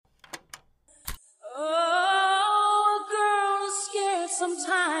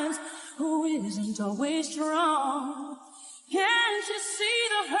sometimes who isn't always strong. Can't you see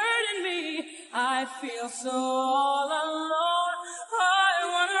the hurt in me? I feel so all alone. I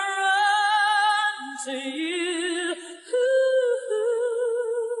wanna run to you.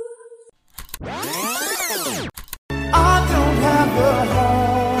 I don't have the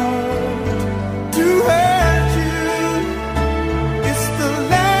heart to hurt you. It's the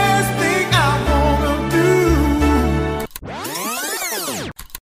last thing I wanna do.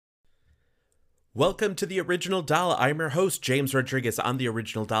 Welcome to The Original Doll. I'm your host, James Rodriguez. On The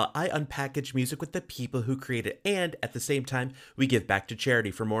Original Doll, I unpackage music with the people who create it, and at the same time, we give back to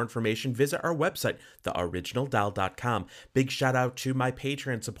charity. For more information, visit our website, theoriginaldoll.com. Big shout out to my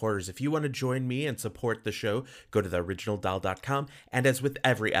Patreon supporters. If you want to join me and support the show, go to theoriginaldoll.com. And as with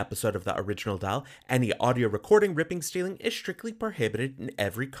every episode of The Original Doll, any audio recording, ripping, stealing is strictly prohibited in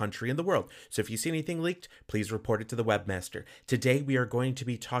every country in the world. So if you see anything leaked, please report it to the webmaster. Today, we are going to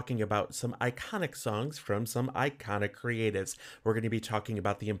be talking about some iconic songs from some iconic creatives. We're going to be talking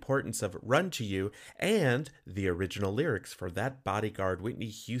about the importance of Run to You and the original lyrics for that Bodyguard Whitney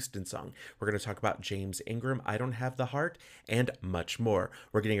Houston song. We're going to talk about James Ingram, I Don't Have the Heart, and much more.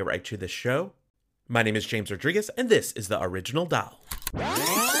 We're getting right to the show. My name is James Rodriguez, and this is The Original Doll.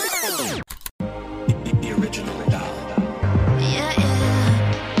 The Original Doll.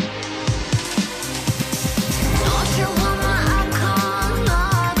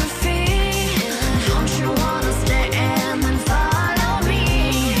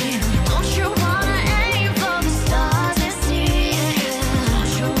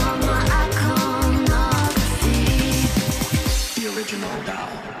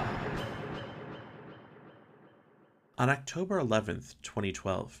 On October 11th,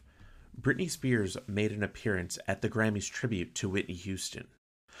 2012, Britney Spears made an appearance at the Grammys tribute to Whitney Houston.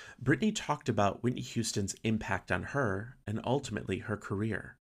 Britney talked about Whitney Houston's impact on her and ultimately her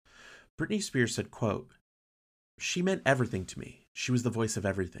career. Britney Spears said, quote, "She meant everything to me. She was the voice of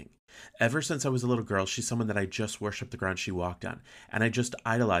everything. Ever since I was a little girl, she's someone that I just worshiped the ground she walked on, and I just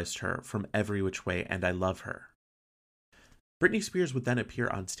idolized her from every which way, and I love her." Britney Spears would then appear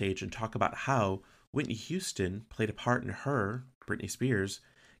on stage and talk about how Whitney Houston played a part in her, Britney Spears,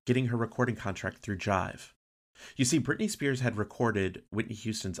 getting her recording contract through Jive. You see, Britney Spears had recorded Whitney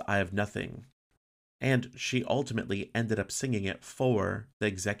Houston's I Have Nothing, and she ultimately ended up singing it for the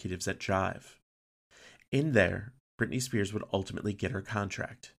executives at Jive. In there, Britney Spears would ultimately get her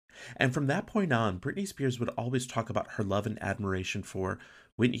contract. And from that point on, Britney Spears would always talk about her love and admiration for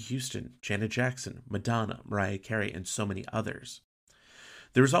Whitney Houston, Janet Jackson, Madonna, Mariah Carey, and so many others.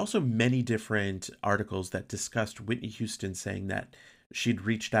 There was also many different articles that discussed Whitney Houston saying that she'd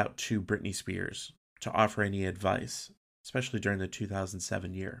reached out to Britney Spears to offer any advice, especially during the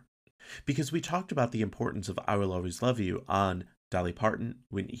 2007 year. Because we talked about the importance of I Will Always Love You on Dolly Parton,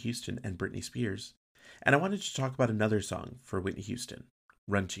 Whitney Houston, and Britney Spears. And I wanted to talk about another song for Whitney Houston,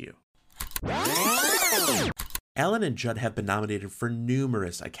 Run to You. Alan and Judd have been nominated for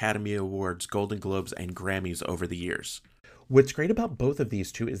numerous Academy Awards, Golden Globes, and Grammys over the years. What's great about both of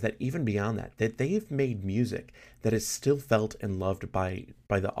these two is that even beyond that they've made music that is still felt and loved by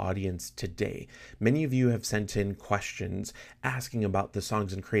the audience today. Many of you have sent in questions asking about the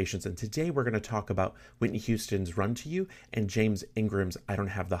songs and creations, and today we're going to talk about Whitney Houston's Run to You and James Ingram's I Don't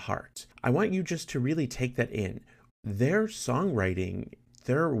Have the Heart. I want you just to really take that in. Their songwriting,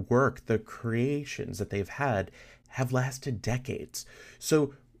 their work, the creations that they've had have lasted decades.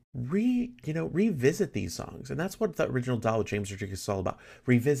 So revisit these songs. And that's what The Original Doll with James Rodriguez is all about.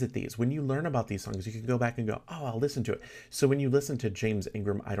 Revisit these. When you learn about these songs, you can go back and go, oh, I'll listen to it. So when you listen to James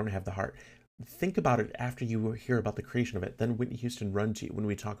Ingram, I Don't Have the Heart, think about it after you hear about the creation of it. Then Whitney Houston, Run to You, when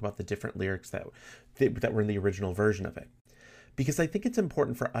we talk about the different lyrics that were in the original version of it. Because I think it's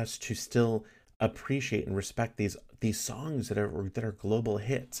important for us to still appreciate and respect these songs that are global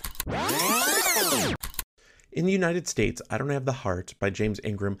hits. In the United States, I Don't Have the Heart by James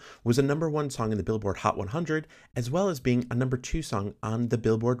Ingram was a #1 song in the Billboard Hot 100, as well as being a #2 song on the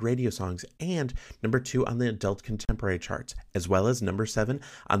Billboard Radio Songs and #2 on the Adult Contemporary charts, as well as #7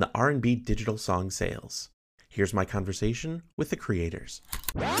 on the R&B Digital Song Sales. Here's my conversation with the creators.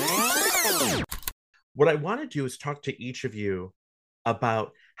 What I want to do is talk to each of you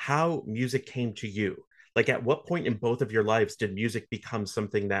about how music came to you. Like, at what point in both of your lives did music become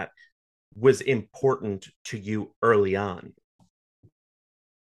something that was important to you early on?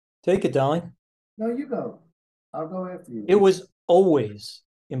 Take it, Dolly. No, you go. I'll go after you. It was always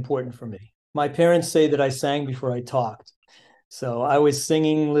important for me. My parents say that I sang before I talked. So I was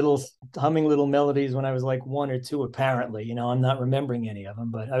humming little melodies when I was like 1 or 2, apparently. You know, I'm not remembering any of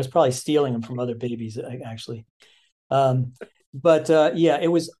them, but I was probably stealing them from other babies, actually. But yeah, it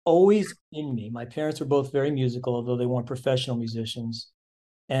was always in me. My parents were both very musical, although they weren't professional musicians.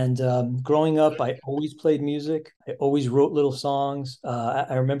 And growing up, I always played music. I always wrote little songs.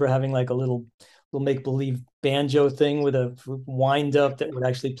 I remember having like a little make believe banjo thing with a wind up that would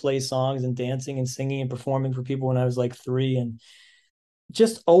actually play songs, and dancing and singing and performing for people when I was like 3, and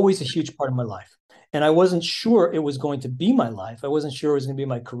just always a huge part of my life. And I wasn't sure it was going to be my life. I wasn't sure it was going to be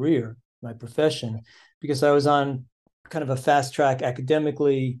my career, my profession, because I was on kind of a fast track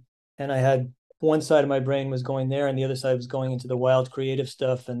academically, and I had one side of my brain was going there and the other side was going into the wild creative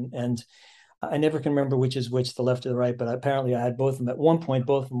stuff, and I never can remember which is which, the left or the right, but apparently I had both of them at one point.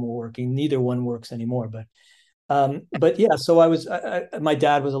 Both of them were working. Neither one works anymore, but yeah, so my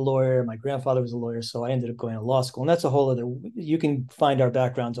dad was a lawyer, my grandfather was a lawyer, so I ended up going to law school, and that's a whole other. You can find our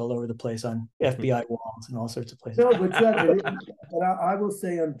backgrounds all over the place on FBI walls and all sorts of places. No, but Judd, but I will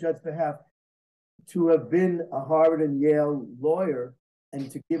say on Judd's behalf, to have been a Harvard and Yale lawyer and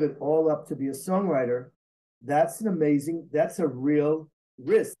to give it all up to be a songwriter, that's a real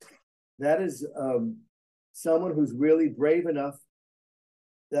risk. That is someone who's really brave enough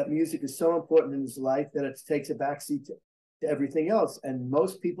that music is so important in his life that it takes a backseat to everything else. And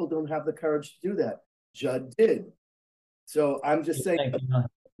most people don't have the courage to do that. Judd did. So I'm just saying,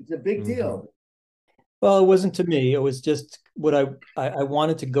 it's a big deal. Well, it wasn't to me. It was just what I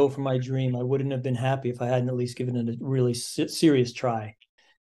wanted to go for my dream. I wouldn't have been happy if I hadn't at least given it a really serious try.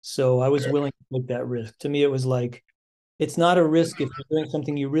 So I was willing to take that risk. To me, it was like, it's not a risk if you're doing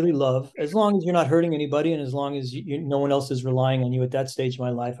something you really love, as long as you're not hurting anybody, and as long as no one else is relying on you. At that stage of my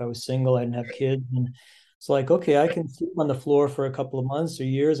life, I was single. I didn't have kids. And it's like, okay, I can sleep on the floor for a couple of months or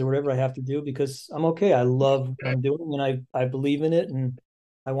years or whatever I have to do because I'm okay. I love what I'm doing, and I believe in it, and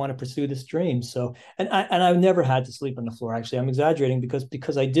I want to pursue this dream. So, and I've never had to sleep on the floor. Actually, I'm exaggerating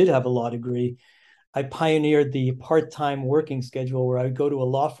because I did have a law degree. I pioneered the part-time working schedule where I would go to a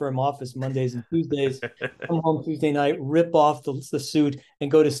law firm office Mondays and Tuesdays, come home Tuesday night, rip off the suit, and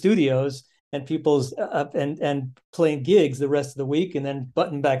go to studios and people's and playing gigs the rest of the week, and then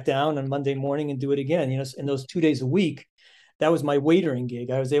button back down on Monday morning and do it again. In those 2 days a week, that was my waitering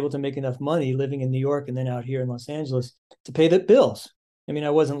gig. I was able to make enough money living in New York and then out here in Los Angeles to pay the bills. I mean, I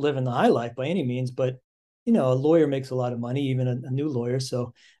wasn't living the high life by any means, but a lawyer makes a lot of money, even a new lawyer.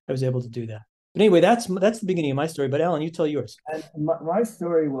 So I was able to do that. But anyway, that's the beginning of my story. But Alan, you tell yours. And my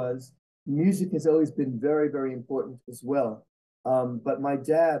story was music has always been very, very important as well. But my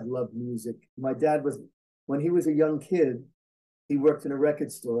dad loved music. My dad when he was a young kid, he worked in a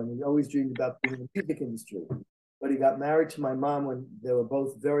record store, and he always dreamed about being in the music industry. But he got married to my mom when they were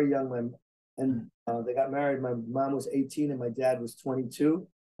both very young. And they got married. My mom was 18 and my dad was 22.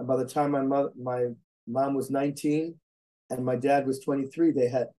 And by the time my mom was 19 and my dad was 23, they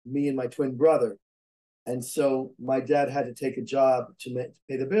had me and my twin brother. And so my dad had to take a job to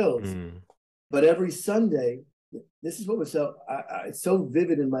pay the bills. But every Sunday, this is what was so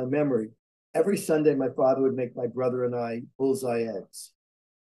vivid in my memory. Every Sunday, my father would make my brother and I bullseye eggs.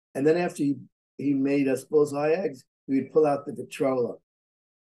 And then after he made us bullseye eggs, we would pull out the Victrola.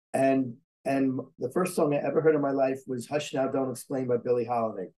 And the first song I ever heard in my life was Hush Now, Don't Explain by Billie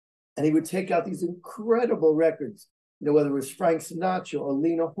Holiday. And he would take out these incredible records, whether it was Frank Sinatra or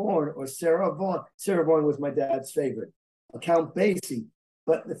Lena Horne or Sarah Vaughan. Sarah Vaughan was my dad's favorite, Count Basie.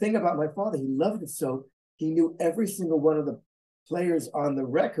 But the thing about my father, he loved it so he knew every single one of the players on the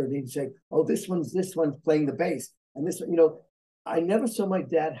record. He'd say, oh, this one's playing the bass. And this, I never saw my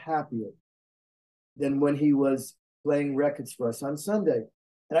dad happier than when he was playing records for us on Sunday.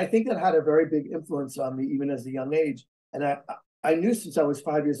 And I think that had a very big influence on me, even as a young age. And I knew since I was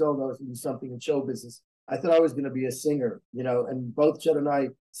 5 years old, I was going to do something in show business. I thought I was going to be a singer, and both Judd and I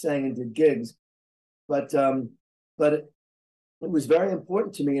sang and did gigs. But it was very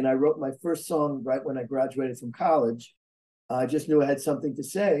important to me. And I wrote my first song right when I graduated from college. I just knew I had something to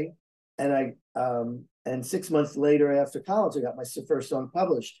say. And and 6 months later after college, I got my first song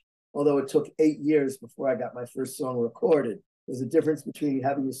published, although it took 8 years before I got my first song recorded. There's a difference between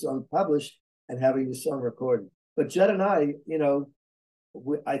having your song published and having your song recorded. But Judd and I,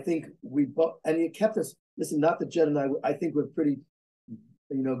 I think we both, and it kept us, listen, not that Judd and I think we're pretty,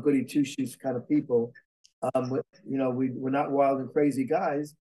 goody two-shoes kind of people. We're not wild and crazy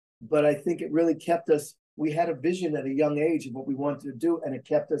guys, but I think it really kept us, we had a vision at a young age of what we wanted to do, and it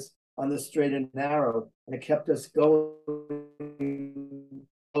kept us on the straight and narrow, and it kept us going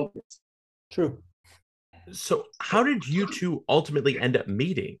focused. True. So how did you two ultimately end up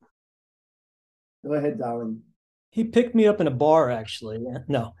meeting? Go ahead, darling. He picked me up in a bar, actually.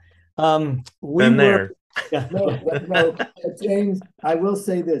 No. Yeah. No, James, I will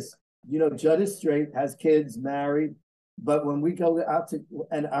say this. Judd is straight, has kids, married, But when we go out to,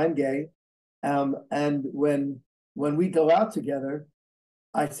 and I'm gay, and when we go out together,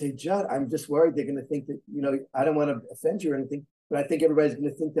 I say, Judd, I'm just worried they're going to think that, I don't want to offend you or anything, but I think everybody's going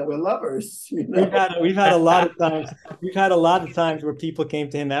to think that we're lovers. We've had a lot of times. We've had a lot of times where people came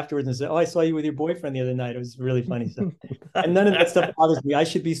to him afterwards and said, "Oh, I saw you with your boyfriend the other night. It was really funny." So, and none of that stuff bothers me. I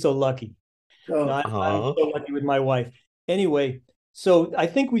should be so lucky. So, I'm so lucky with my wife. Anyway, so I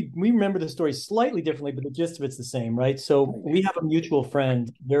think we remember the story slightly differently, but the gist of it's the same, right? So we have a mutual friend,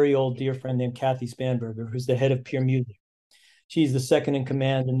 very old dear friend named Kathy Spanberger, who's the head of Pure Music. She's the second in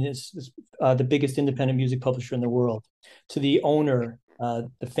command and is the biggest independent music publisher in the world. To the owner,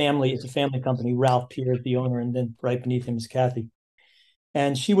 the family, it's a family company. Ralph Peer is the owner, and then right beneath him is Kathy.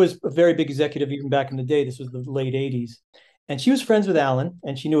 And she was a very big executive even back in the day. This was the late 80s. And she was friends with Alan,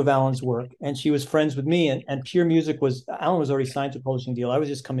 and she knew of Alan's work. And she was friends with me. And Pure Music Alan was already signed to a publishing deal. I was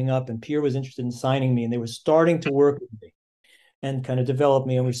just coming up, and Pure was interested in signing me, and they were starting to work with me and kind of develop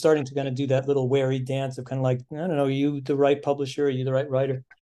me. And we're starting to kind of do that little wary dance of kind of like, I don't know, are you the right publisher? Are you the right writer?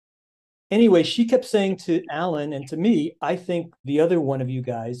 Anyway, she kept saying to Alan and to me, I think the other one of you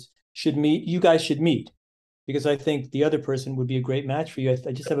guys should meet. You guys should meet, because I think the other person would be a great match for you.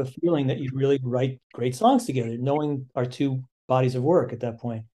 I just have a feeling that you'd really write great songs together, knowing our two bodies of work at that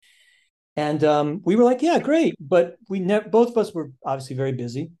point. And we were like, yeah, great. But both of us were obviously very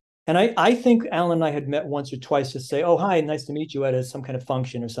busy. And I think Alan and I had met once or twice to say, oh, hi, nice to meet you at some kind of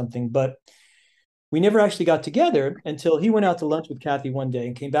function or something. But we never actually got together until he went out to lunch with Kathy one day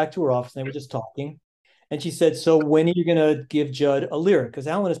and came back to her office, and they were just talking. And she said, so when are you going to give Judd a lyric? Because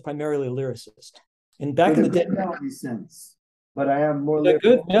Alan is primarily a lyricist. And back in the day, melody sense, but I have more a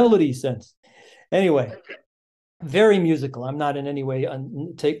good melody sense. Anyway, very musical. I'm not in any way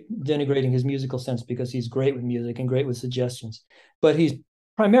denigrating his musical sense, because he's great with music and great with suggestions. But he's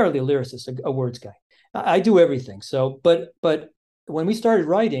primarily a lyricist, a words guy. I do everything. So, but when we started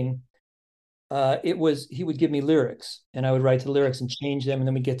writing, he would give me lyrics, and I would write the lyrics and change them, and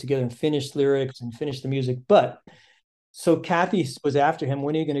then we'd get together and finish lyrics and finish the music. But so Kathy was after him,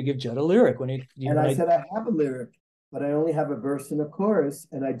 when are you going to give Judd a lyric? And I said, I have a lyric, but I only have a verse and a chorus,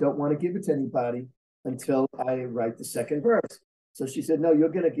 and I don't want to give it to anybody until I write the second verse. So she said, no, you're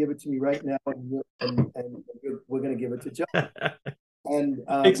going to give it to me right now, and we're going to give it to Judd. And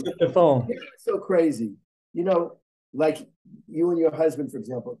picks up the phone. It's so crazy. Like you and your husband, for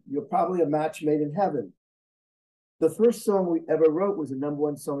example, you're probably a match made in heaven. The first song we ever wrote was a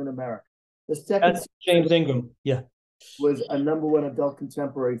 #1 song in America. The second, that's James Ingram, yeah, was a #1 adult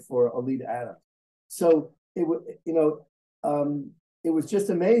contemporary for Alida Adams. So it was, it was just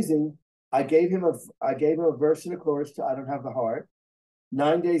amazing. I gave him a verse and a chorus to "I Don't Have the Heart."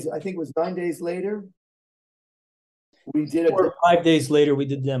 9 days, I think it was 9 days later, we did 4 or 5 days later, we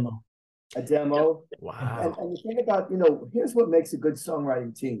did demo. A demo. Wow. And the thing about, here's what makes a good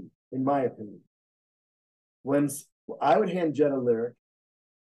songwriting team, in my opinion. When I would hand Judd a lyric,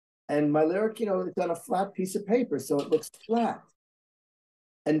 and my lyric, it's on a flat piece of paper, so it looks flat.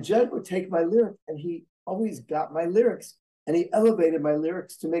 And Judd would take my lyric, and he always got my lyrics, and he elevated my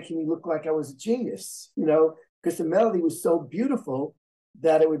lyrics to making me look like I was a genius, because the melody was so beautiful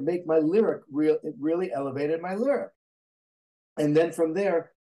that it would make my lyric it really elevated my lyric. And then from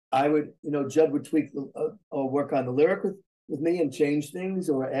there, I would, Judd would tweak or work on the lyric with me and change things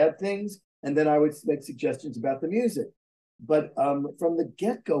or add things. And then I would make suggestions about the music. But from the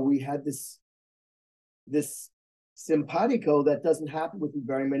get-go, we had this simpatico that doesn't happen with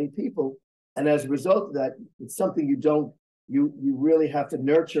very many people. And as a result of that, it's something you really have to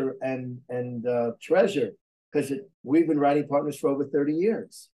nurture and treasure, because we've been writing partners for over 30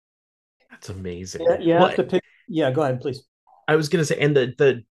 years. That's amazing. Yeah, go ahead, please. I was going to say, and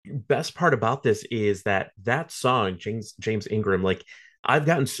the best part about this is that song, James Ingram, like, I've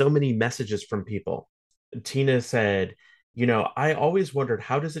gotten so many messages from people. Tina said, I always wondered,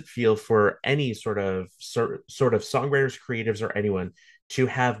 how does it feel for any sort of songwriters, creatives, or anyone to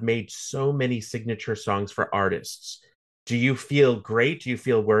have made so many signature songs for artists? Do you feel great? Do you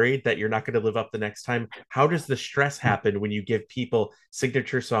feel worried that you're not going to live up the next time? How does the stress happen when you give people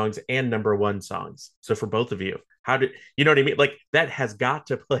signature songs and #1 songs? So for both of you, you know what I mean? Like, that has got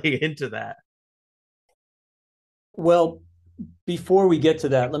to play into that. Well, before we get to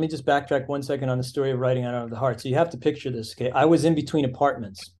that, let me just backtrack 1 second on the story of writing Out of the Heart. So you have to picture this, okay? I was in between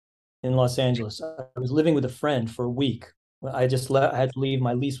apartments in Los Angeles. I was living with a friend for a week. I had to leave.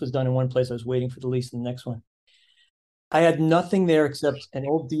 My lease was done in one place. I was waiting for the lease in the next one. I had nothing there except an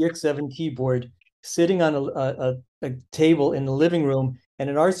old DX7 keyboard sitting on a table in the living room and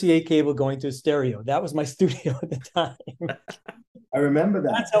an RCA cable going to a stereo. That was my studio at the time. I remember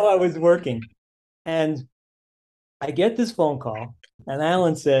that. That's how I was working. And I get this phone call, and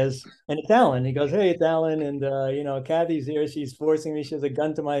Alan says, and it's Alan. He goes, "Hey, it's Alan, and Kathy's here. She's forcing me. She has a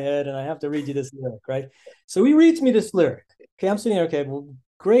gun to my head, and I have to read you this lyric, right?" So he reads me this lyric. Okay, I'm sitting there. Okay, well,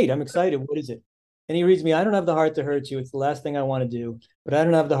 great. I'm excited. What is it? And he reads me, "I don't have the heart to hurt you. It's the last thing I want to do, but I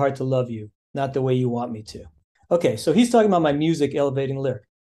don't have the heart to love you, not the way you want me to." Okay, so he's talking about my music elevating the lyric.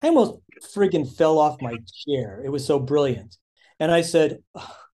 I almost friggin' fell off my chair. It was so brilliant. And I said,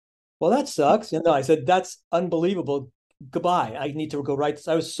 "Well, that sucks." And no, I said, "That's unbelievable. Goodbye. I need to go write this."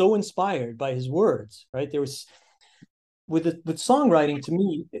 I was so inspired by his words, right? There was with songwriting, to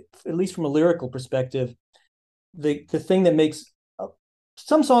me, at least from a lyrical perspective, the thing that makes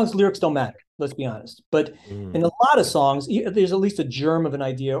some songs, lyrics don't matter, let's be honest. But in a lot of songs, there's at least a germ of an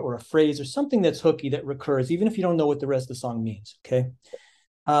idea or a phrase or something that's hooky that recurs, even if you don't know what the rest of the song means. Okay.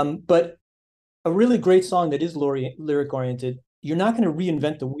 But a really great song that is lyric oriented, you're not going to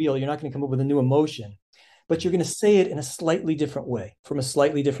reinvent the wheel. You're not going to come up with a new emotion, but you're going to say it in a slightly different way, from a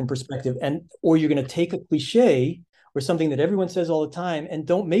slightly different perspective. Or you're going to take a cliche or something that everyone says all the time and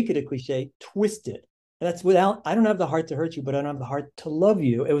don't make it a cliche, twist it. And that's without, "I don't have the heart to hurt you, but I don't have the heart to love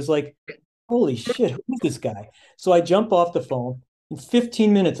you." It was like, holy shit, who is this guy? So I jump off the phone. In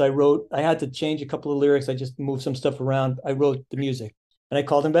 15 minutes, I had to change a couple of lyrics. I just moved some stuff around. I wrote the music and I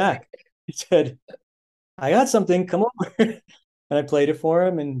called him back. He said, "I got something, come over." And I played it for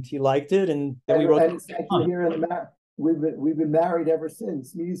him and he liked it. And then we wrote. And it's like you're here in the we've been married ever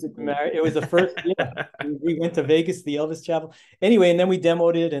since musically. It was the first, yeah. We went to Vegas, the Elvis Chapel. Anyway, and then we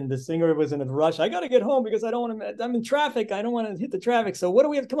demoed it, and the singer was in a rush. "I got to get home because I don't want to, I'm in traffic. I don't want to hit the traffic. So what do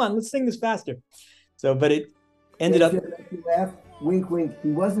we have? Come on, let's sing this faster." So, but it ended up. You laugh, wink, wink.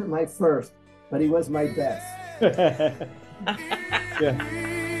 He wasn't my first, but he was my best. Yeah.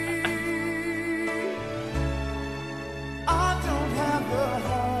 I don't have the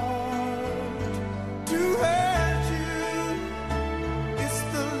heart to hurt you. It's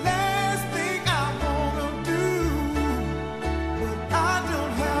the last thing I wanna do. But I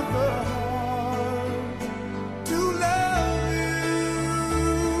don't have the heart to love you.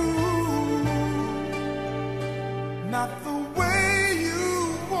 Not the way you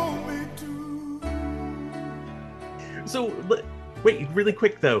want me to. So wait, really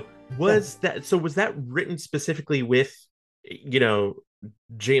quick though, was that written specifically with,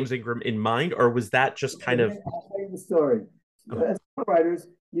 James Ingram in mind, or was that just kind of? I'll tell you the story. As songwriters,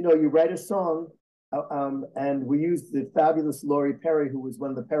 you write a song, and we used the fabulous Laurie Perry, who was one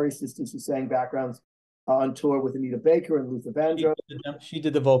of the Perry sisters who sang backgrounds on tour with Anita Baker and Luther Vandross. She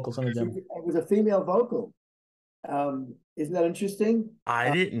did the vocals on the demo. It was a female vocal. Isn't that interesting? I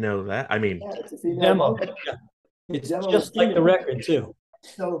didn't know that. I mean, yeah, it's a female Demo. vocal. Yeah. It's Demo just like the record too.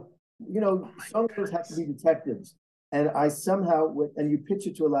 So, songwriters have to be detectives. And I somehow, and you pitch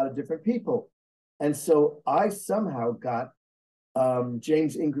it to a lot of different people. And so I somehow got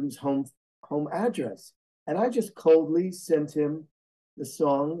James Ingram's home address. And I just coldly sent him the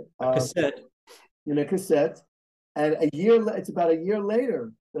song Cassette. in a cassette. And it's about a year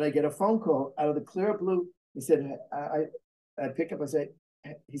later that I get a phone call out of the clear blue. He said, I pick up,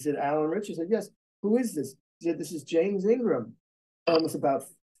 he said, "Alan Rich?" I said, "Yes." "Who is this?" He said, "This is James Ingram." I almost about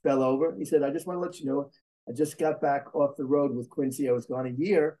fell over. He said, "I just want to let you know, I just got back off the road with Quincy. I was gone a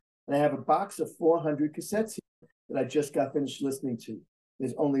year, and I have a box of 400 cassettes here that I just got finished listening to.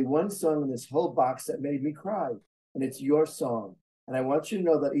 There's only one song in this whole box that made me cry, and it's your song. And I want you to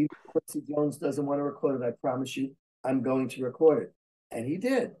know that even if Quincy Jones doesn't want to record it, I promise you, I'm going to record it." And he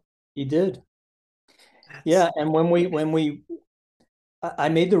did. He did. Yeah, and I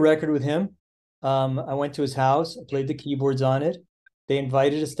made the record with him. I went to his house, I played the keyboards on it. They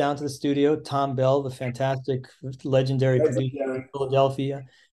invited us down to the studio. Tom Bell, the fantastic, legendary producer in Philadelphia,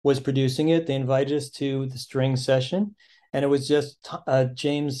 was producing it. They invited us to the string session, and it was just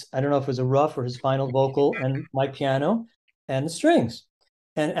James, I don't know if it was a rough or his final vocal, and my piano and the strings.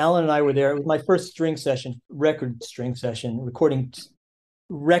 And Alan and I were there. It was my first string session, record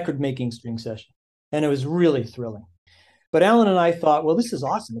making string session. And it was really thrilling. But Alan and I thought, well, this is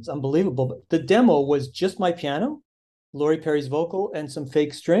awesome. It's unbelievable. But the demo was just my piano, Laurie Perry's vocal, and some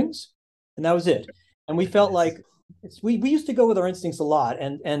fake strings. And that was it. And we felt like we used to go with our instincts a lot.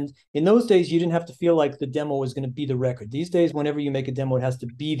 And in those days, you didn't have to feel like the demo was going to be the record. These days, whenever you make a demo, it has to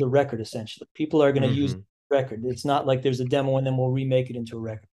be the record, essentially. People are going to use the record. It's not like there's a demo and then we'll remake it into a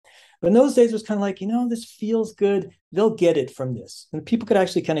record. But in those days, it was kind of like, this feels good. They'll get it from this. And people could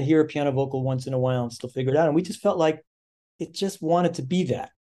actually kind of hear a piano vocal once in a while and still figure it out. And we just felt like it just wanted to be that,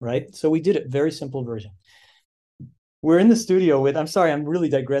 right? So we did it, very simple version. We're in the studio I'm sorry, I'm really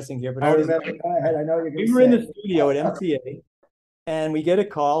digressing here, but I remember. Go ahead. I know you're going to we were in the studio at MTA, and we get a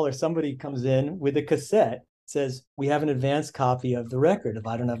call or somebody comes in with a cassette says, we have an advanced copy of the record of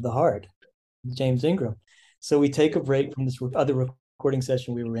I Don't Have the Heart, James Ingram. So we take a break from this other recording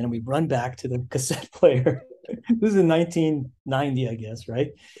session we were in, and we run back to the cassette player. This is in 1990, I guess,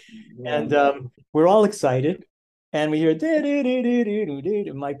 right? And we're all excited. And we hear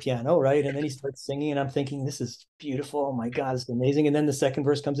my piano, right? And then he starts singing, and I'm thinking, this is beautiful. Oh my God, it's amazing. And then the second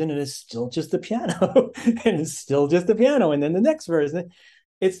verse comes in, and it's still just the piano, and it's still just the piano. And then the next verse,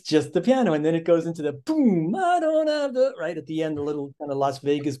 it's just the piano, and then it goes into the boom. I don't have the right at the end, the little kind of Las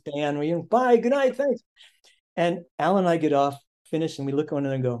Vegas band. We bye, good night, thanks. And Alan and I get off, finish, and we look at one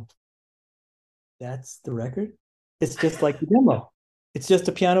another and go, "That's the record. It's just like the demo." It's just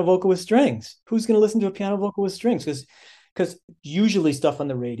a piano vocal with strings. Who's going to listen to a piano vocal with strings? Because usually stuff on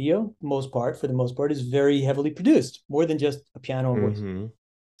the radio, for the most part, is very heavily produced, more than just a piano and voice.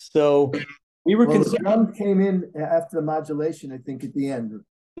 So we were the drum came in after the modulation, I think, at the end.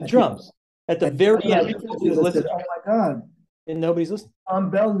 The drums at the very end. Oh my God! And nobody's listening.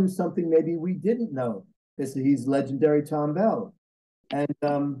 Tom Bell knew something maybe we didn't know, because he's legendary Tom Bell, and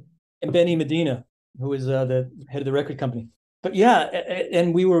Benny Medina, who is the head of the record company. But yeah,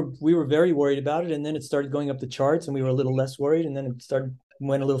 and we were very worried about it, and then it started going up the charts, and we were a little less worried, and then it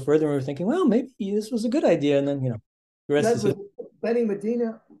went a little further, and we were thinking, well, maybe this was a good idea, and then the rest is Benny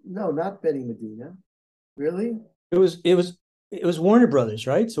Medina. No, not Benny Medina. Really? It was Warner Brothers,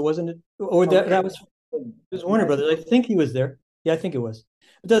 right? So wasn't it? Or that was it was Warner Brothers. I think he was there. Yeah, I think it was.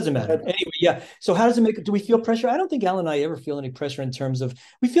 It doesn't matter. Anyway, yeah. So how does it make? Do we feel pressure? I don't think Alan and I ever feel any pressure in terms of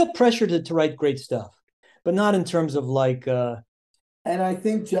we feel pressure to write great stuff, but not in terms of like. And I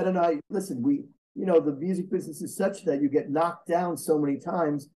think Judd and I listen. The music business is such that you get knocked down so many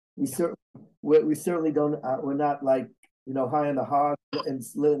times. We certainly don't. We're not like high on the hog and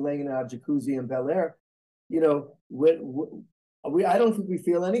laying in our jacuzzi in Bel Air. I don't think we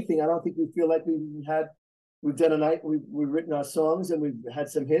feel anything. I don't think we feel like we've done a night. We've written our songs and we've had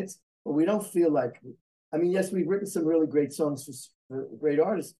some hits, but we don't feel like. I mean, yes, we've written some really great songs for great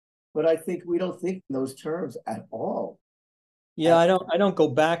artists, but I think we don't think in those terms at all. Yeah, I don't go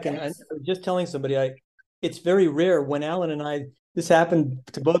back, and I'm just telling somebody it's very rare when Alan and I, this happened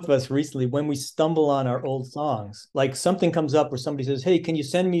to both of us recently, when we stumble on our old songs, like something comes up where somebody says, hey, can you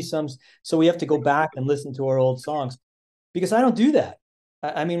send me some? So we have to go back and listen to our old songs, because I don't do that.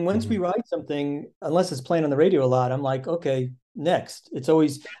 I mean, once we write something, unless it's playing on the radio a lot, I'm like, okay, next. It's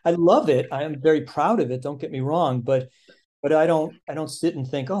always, I love it. I am very proud of it. Don't get me wrong, but I don't sit and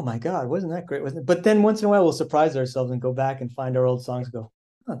think, oh my God, wasn't that great? Wasn't it? But then once in a while we'll surprise ourselves and go back and find our old songs and go,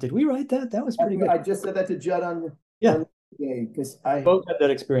 oh, did we write that? That was pretty good. I just said that to Judd on because I both had that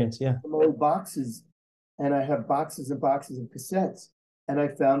experience. Yeah. Some old boxes, and I have boxes and boxes of cassettes. And I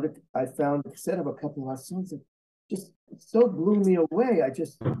found a cassette of a couple of our songs that just so blew me away. I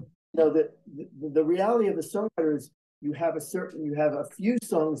just the reality of the songwriter is you have a few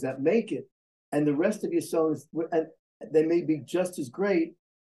songs that make it, and the rest of your songs, and they may be just as great,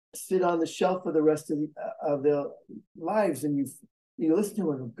 sit on the shelf for the rest of their lives, and you listen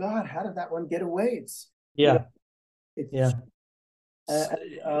to it and go, God, how did that one get away? And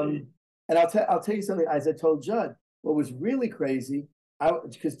I'll tell you something. As I told Judd, what was really crazy,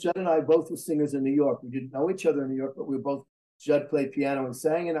 because Judd and I both were singers in New York. We didn't know each other in New York, but we were both. Judd played piano and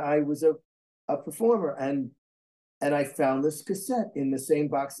sang, and I was a performer. And I found this cassette in the same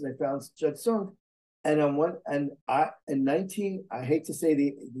box that I found Judd's song. And I hate to say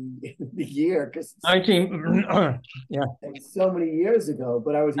the year, because 19 yeah, it's so many years ago,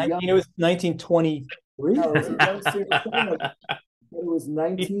 but I was young. It was 1923. No, it was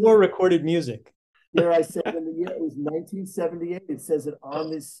 19 before recorded music. There I said in the year, it was 1978. It says it on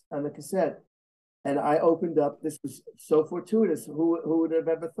the cassette. And I opened up, this was so fortuitous. Who would have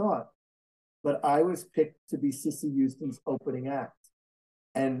ever thought? But I was picked to be Cissy Houston's opening act.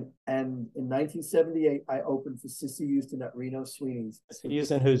 And in 1978, I opened for Cissy Houston at Reno Sweeney's.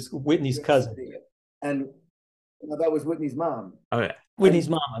 Houston, who's Whitney's cousin. And that was Whitney's mom. Oh, yeah. Whitney's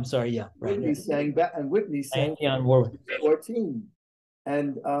mom, I'm sorry, yeah. Right. Whitney sang back, and Whitney sang Dionne Warwick. 14.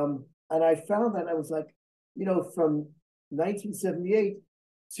 And I found that I was like, from 1978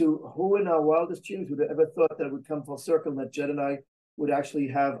 to who in our wildest dreams would have ever thought that it would come full circle, and that Judd and I would actually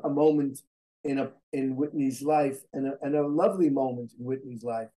have a moment in Whitney's life, and a lovely moment in Whitney's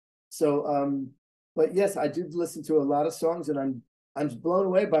life. So, but yes, I did listen to a lot of songs, and I'm blown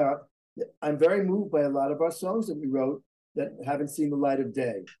away I'm very moved by a lot of our songs that we wrote that haven't seen the light of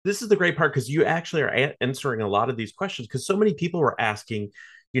day. This is the great part, because you actually are answering a lot of these questions, because so many people were asking,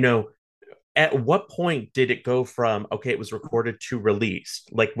 at what point did it go from, okay, it was recorded to released?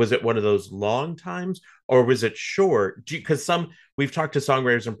 Like, was it one of those long times or was it short? Because we've talked to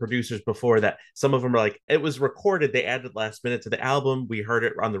songwriters and producers before that some of them are like, it was recorded, they added last minute to the album, we heard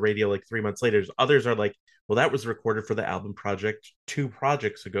it on the radio like 3 months later. Others are like, well, that was recorded for the album project 2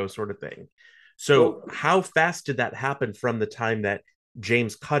 projects ago, sort of thing. So Well, how fast did that happen from the time that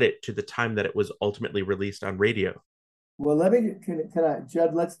James cut it to the time that it was ultimately released on radio? well, let me can I,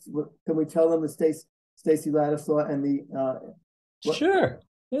 Judd? Can we tell them the Stacy Ladislaw and the Sure.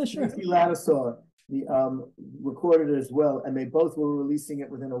 Yeah, sure. Stacy Ladislaw the recorded it as well, and they both were releasing it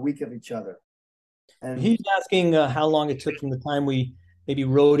within a week of each other. And He's asking how long it took from the time we maybe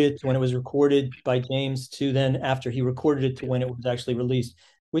wrote it to when it was recorded by James to then after he recorded it to when it was actually released,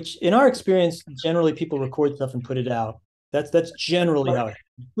 which in our experience, generally people record stuff and put it out. That's generally how it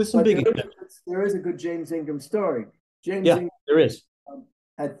is. With some big there is a good James Ingram story. James yeah, Ingram there is.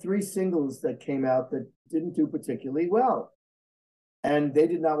 had 3 singles that came out that didn't do particularly well. And they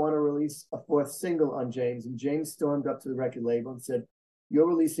did not want to release a 4th single on James. And James stormed up to the record label and said, "You're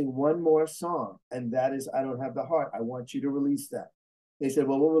releasing one more song, and that is I Don't Have the Heart. I want you to release that." They said,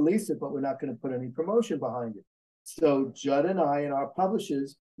 "Well, we'll release it, but we're not going to put any promotion behind it." So Judd and I and our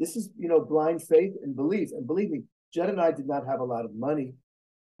publishers, this is, blind faith and belief. And believe me, Judd and I did not have a lot of money,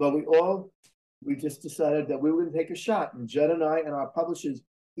 but we just decided that we were going to take a shot. And Judd and I and our publishers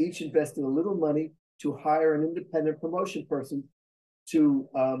each invested a little money to hire an independent promotion person to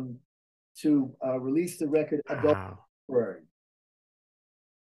release the record Adult Contemporary.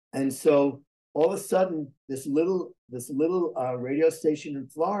 And so all of a sudden, this little radio station in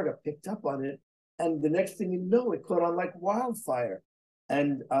Florida picked up on it, and the next thing you know, it caught on like wildfire.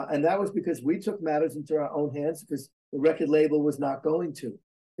 And that was because we took matters into our own hands because the record label was not going to.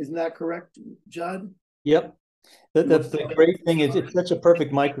 Isn't that correct, Judd? Yep. The great thing is it's such a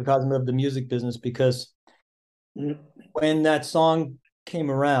perfect microcosm of the music business because when that song came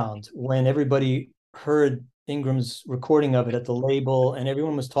around, when everybody heard Ingram's recording of it at the label and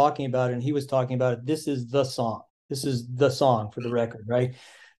everyone was talking about it and he was talking about it, this is the song. This is the song for the record, right?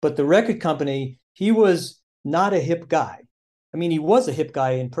 But the record company, he was not a hip guy. I mean, he was a hip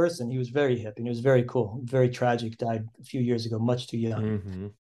guy in person. He was very hip and he was very cool. Very tragic, died a few years ago, much too young. Mm-hmm.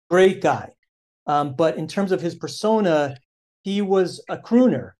 Great guy. But in terms of his persona, he was a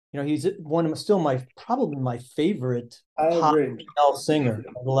crooner. He's probably my favorite pop female singer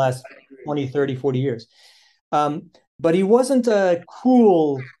of the last 20, 30, 40 years. But he wasn't a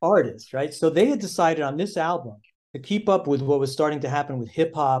cool artist, right? So they had decided on this album to keep up with what was starting to happen with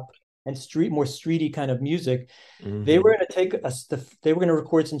hip hop and more streety kind of music. Mm-hmm. They were going to they were going to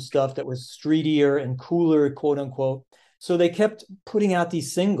record some stuff that was streetier and cooler, quote unquote. So they kept putting out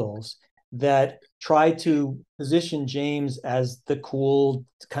these singles that tried to position James as the cool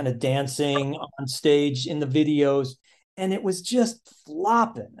kind of dancing on stage in the videos. And it was just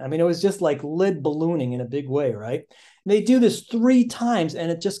flopping. I mean, it was just like lead ballooning in a big way, right? And they do this 3 times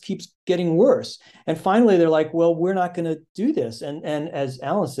and it just keeps getting worse. And finally, they're like, well, we're not going to do this. And as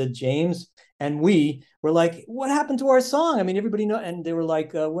Alan said, James and we were like, what happened to our song? I mean, everybody know. And they were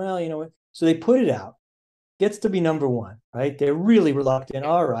like, well, so they put it out. Gets to be number 1, right? They're really reluctant.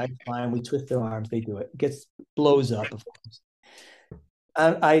 All right, fine. We twist their arms. They do it. Blows up, of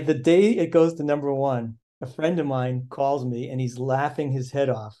course. The day it goes to number 1, a friend of mine calls me and he's laughing his head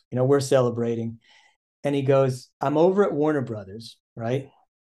off. We're celebrating. And he goes, I'm over at Warner Brothers, right?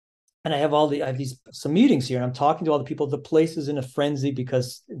 And I have some meetings here. And I'm talking to all the people. The place is in a frenzy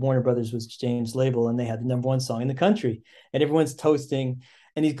because Warner Brothers was James' label and they had the number 1 song in the country. And everyone's toasting.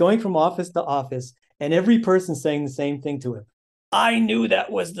 And he's going from office to office. And every person saying the same thing to him. I knew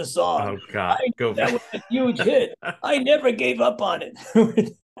that was the song. Oh, God. That was a huge hit. I never gave up on it.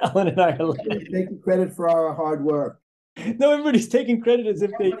 Alan and I are taking credit for our hard work. No, everybody's taking credit as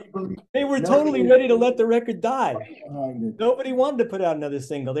if they were totally ready to let the record die. Nobody wanted to put out another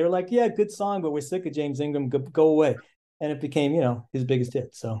single. They were like, yeah, good song, but we're sick of James Ingram. Go away. And it became, his biggest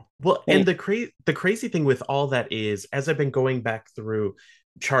hit. So, well, and the crazy thing with all that is, as I've been going back through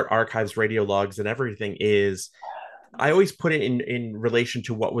chart archives, radio logs, and everything, is I always put it in relation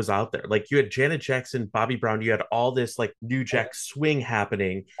to what was out there. Like you had Janet Jackson, Bobby Brown, you had all this like New Jack Swing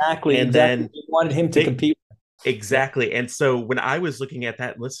happening. Exactly. Then you wanted him to compete. Exactly. And so when I was looking at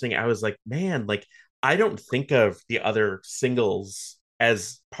that and listening, I was like, man, like I don't think of the other singles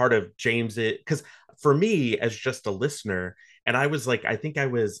as part of James, because for me as just a listener, and I was like, I think I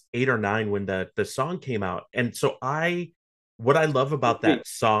was 8 or 9 when the song came out. And so what I love about that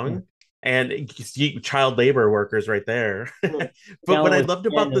song, and child labor workers right there. But what I loved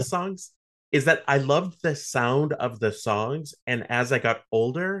about the songs is that I loved the sound of the songs. And as I got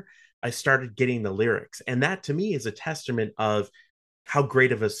older, I started getting the lyrics. And that to me is a testament of how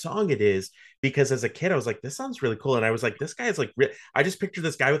great of a song it is, because as a kid I was like, this sounds really cool, and I was like, this guy is like I just picture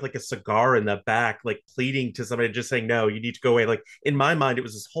this guy with like a cigar in the back, like pleading to somebody, just saying, no, you need to go away. Like in my mind it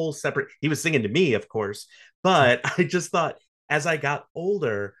was this whole separate, he was singing to me, of course, but I just thought as I got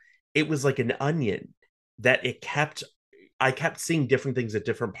older, it was like an onion that I kept seeing different things at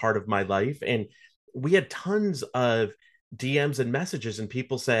different part of my life. And we had tons of DMs and messages, and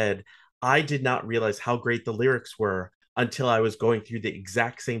people said, I did not realize how great the lyrics were until I was going through the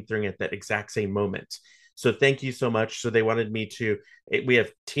exact same thing at that exact same moment. So thank you so much. So they wanted me to, we have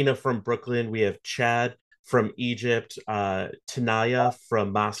Tina from Brooklyn, we have Chad from Egypt, Tanaya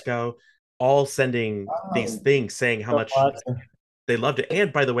from Moscow, all sending these things saying how much they loved it.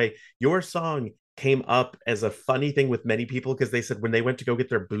 And by the way, your song came up as a funny thing with many people, because they said when they went to go get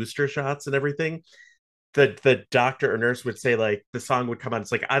their booster shots and everything, the doctor or nurse would say, like, the song would come on,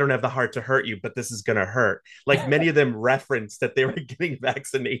 it's like, I don't have the heart to hurt you, but this is gonna hurt. Like many of them referenced that they were getting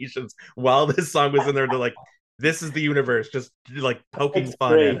vaccinations while this song was in there. They're like, this is the universe just like poking That's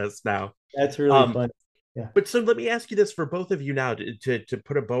fun great. at us now. That's really fun. Yeah. But so let me ask you this for both of you now, to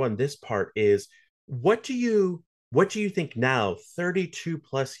put a bow on this part, is what do you think now, 32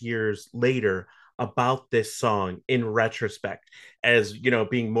 plus years later, about this song in retrospect, as you know,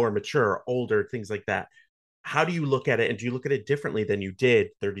 being more mature, older, things like that? How do you look at it, and do you look at it differently than you did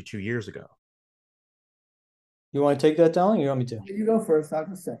 32 years ago? You want to take that, Dowling? You want me to? You go first. I'll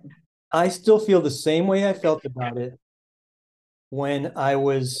go second. I still feel the same way I felt about it when I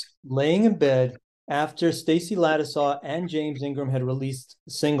was laying in bed after Stacy Lattisaw and James Ingram had released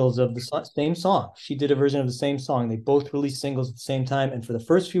singles of the same song. She did a version of the same song. They both released singles at the same time. And for the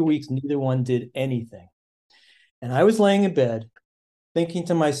first few weeks, neither one did anything. And I was laying in bed thinking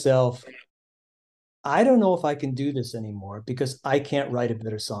to myself, I don't know if I can do this anymore, because I can't write a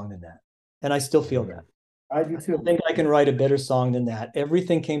better song than that. And I still feel that. I do too. I think I can write a better song than that.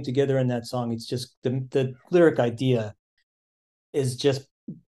 Everything came together in that song. It's just the lyric idea is just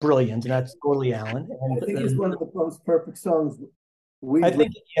brilliant, and that's Gorley Allen. And I think it's one of the most perfect songs. I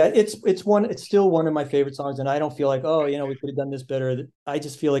think, yeah, it's still one of my favorite songs, and I don't feel like, oh, we could have done this better. I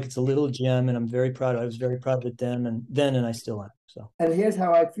just feel like it's a little gem, and I'm very proud. I was very proud of it then, and I still am. So. And here's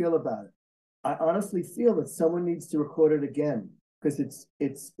how I feel about it. I honestly feel that someone needs to record it again, because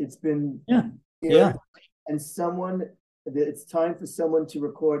it's been yeah. And it's time for someone to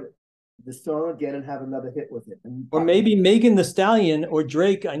record the song again and have another hit with it. Or maybe Megan Thee Stallion or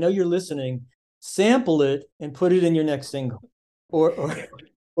Drake, I know you're listening, sample it and put it in your next single. Or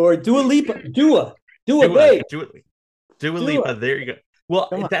Dua Lipa, Dua Lipa. There you go.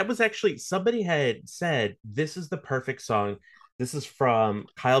 Well, that was actually, somebody had said, this is the perfect song. This is from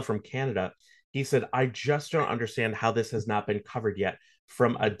Kyle from Canada. He said, I just don't understand how this has not been covered yet.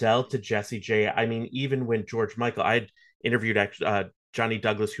 From Adele to Jessie J. I mean, even when George Michael, I had interviewed Johnny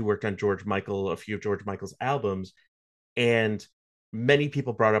Douglas, who worked on a few of George Michael's albums, and many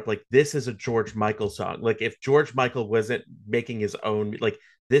people brought up, like, this is a George Michael song. Like, if George Michael wasn't making his own, like,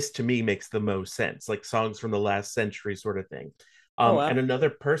 this to me makes the most sense, like songs from the last century sort of thing. Wow. And another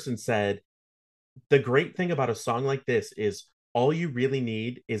person said, the great thing about a song like this is all you really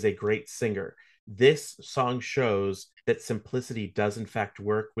need is a great singer. This song shows that simplicity does in fact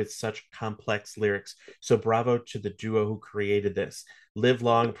work with such complex lyrics. So bravo to the duo who created this. Live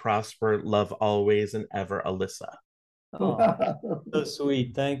long, prosper, love always and ever, Alyssa. Oh, so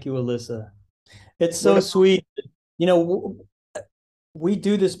sweet. Thank you, Alyssa. It's so sweet. We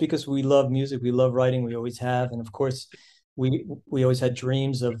do this because we love music. We love writing. We always have. And of course, we always had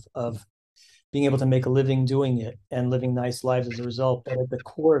dreams of being able to make a living doing it and living nice lives as a result. But at the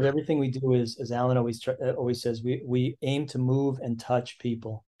core of everything we do is, as Alan always says, we aim to move and touch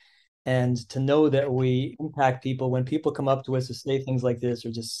people, and to know that we impact people. When people come up to us to say things like this,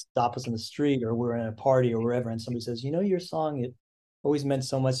 or just stop us in the street, or we're in a party or wherever, and somebody says, your song, it always meant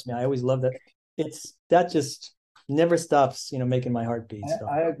so much to me. I always love that. That just never stops, making my heart beat. So.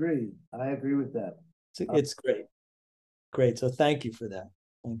 I agree with that. It's great. So thank you for that.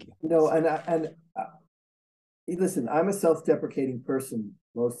 Thank you. And listen, I'm a self-deprecating person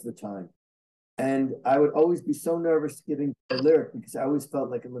most of the time, and I would always be so nervous giving a lyric because I always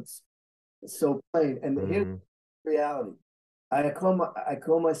felt like it looks so plain. And here's the reality: I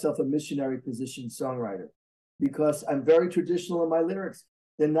call myself a missionary position songwriter because I'm very traditional in my lyrics.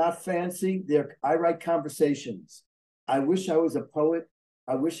 They're not fancy. I write conversations. I wish I was a poet.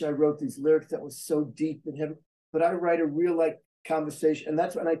 I wish I wrote these lyrics that was so deep and heavy, but I write a real conversation. And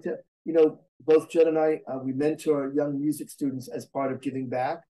that's when I tell, both Jen and I, we mentor young music students as part of giving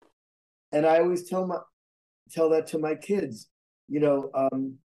back. And I always tell that to my kids,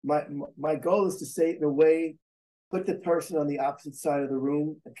 my goal is to say it in a way, put the person on the opposite side of the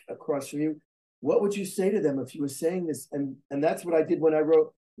room across from you. What would you say to them if you were saying this? And that's what I did when I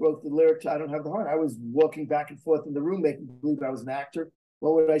wrote the lyric to I Don't Have the Heart. I was walking back and forth in the room, making believe I was an actor.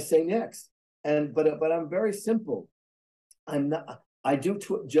 What would I say next? But I'm very simple. I'm not. I do.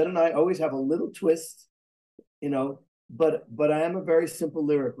 Judd and I always have a little twist, you know. But I am a very simple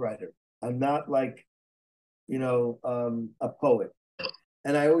lyric writer. I'm not like, you know, a poet.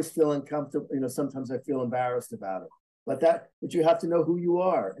 And I always feel uncomfortable. You know, sometimes I feel embarrassed about it. But you have to know who you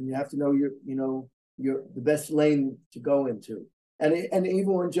are, and you have to know your the best lane to go into. And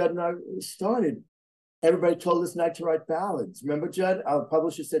even when Judd and I started, everybody told us not to write ballads. Remember, Judd? Our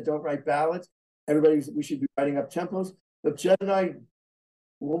publisher said don't write ballads. Everybody said we should be writing up tempos. But Judd and I,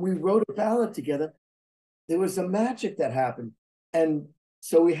 when we wrote a ballad together, there was some magic that happened. And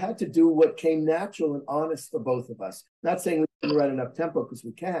so we had to do what came natural and honest for both of us. Not saying we can write enough tempo, because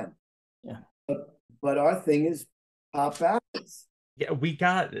we can. Yeah. But our thing is pop ballads. Yeah, we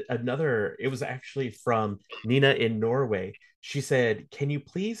got another. It was actually from Nina in Norway. She said, "Can you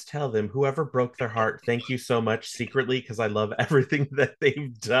please tell them, whoever broke their heart, thank you so much secretly, because I love everything that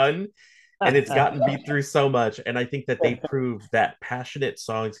they've done. And it's gotten me through so much. And I think that they proved that passionate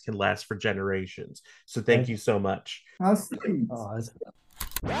songs can last for generations. So thank you so much." How sweet. Oh,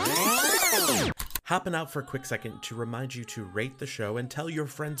 Hopping out for a quick second to remind you to rate the show and tell your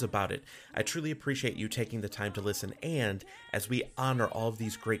friends about it. I truly appreciate you taking the time to listen, and as we honor all of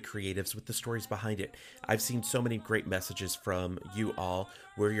these great creatives with the stories behind it, I've seen so many great messages from you all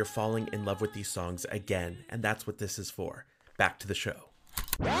where you're falling in love with these songs again, and that's what this is for. Back to the show.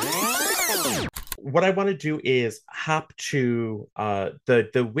 What I want to do is hop to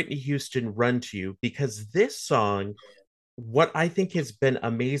the Whitney Houston Run to You, because this song, what I think has been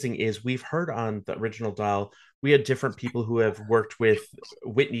amazing is we've heard on the original Doll, we had different people who have worked with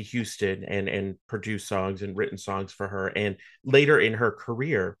Whitney Houston and produced songs and written songs for her, and later in her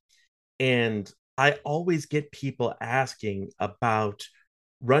career. And I always get people asking about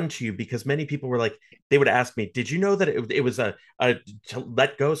Run to You, because many people were like, they would ask me, did you know that it was a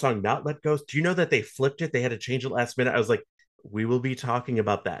Let Go song, not Let Go? Do you know that they flipped it? They had to change it last minute. I was like, we will be talking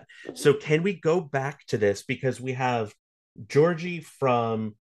about that. So can we go back to this? Because we have Georgie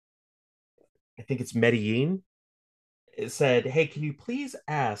from, I think it's Medellin, said, hey, can you please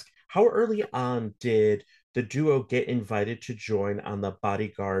ask, how early on did the duo get invited to join on the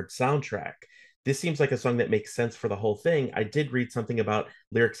Bodyguard soundtrack? This seems like a song that makes sense for the whole thing. I did read something about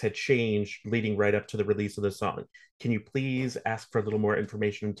lyrics had changed leading right up to the release of the song. Can you please ask for a little more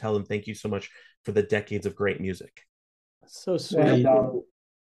information and tell them thank you so much for the decades of great music? so sweet.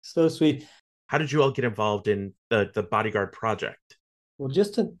 So sweet. How did you all get involved in the Bodyguard project? Well,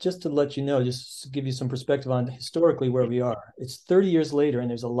 just to let you know, just to give you some perspective on historically where we are. It's 30 years later, and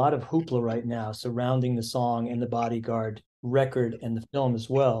there's a lot of hoopla right now surrounding the song and the Bodyguard record and the film as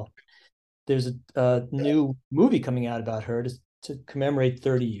well. There's a new movie coming out about her to commemorate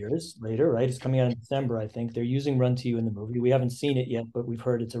 30 years later, right? It's coming out in December, I think. They're using Run to You in the movie. We haven't seen it yet, but we've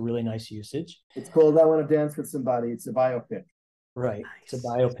heard it's a really nice usage. It's called I Want to Dance with Somebody. It's a biopic. Right. Nice. It's a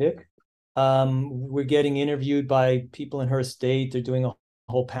biopic. We're getting interviewed by people in her estate. They're doing a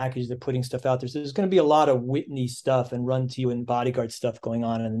whole package. They're putting stuff out there. So there's going to be a lot of Whitney stuff and Run to You and Bodyguard stuff going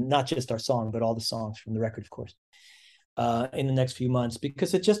on, and not just our song, but all the songs from the record, of course, in the next few months,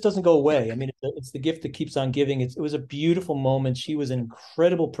 because it just doesn't go away. I mean, it's the gift that keeps on giving. It was a beautiful moment. She was an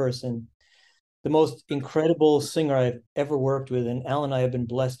incredible person, the most incredible singer I've ever worked with. And Al and I have been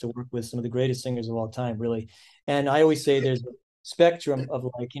blessed to work with some of the greatest singers of all time, really. And I always say there's a spectrum of,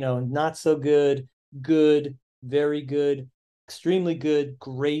 like, you know, not so good, good, very good, extremely good,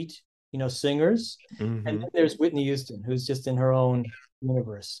 great, you know, singers. Mm-hmm. And then there's Whitney Houston, who's just in her own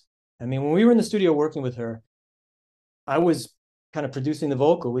universe. I mean, when we were in the studio working with her, I was kind of producing the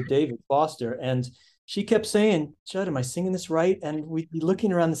vocal with David Foster, and she kept saying, Judd, am I singing this right? And we'd be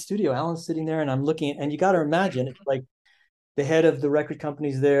looking around the studio. Alan's sitting there, and I'm looking, and you got to imagine, it's like the head of the record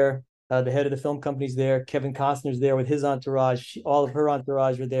company's there, the head of the film company's there, Kevin Costner's there with his entourage, all of her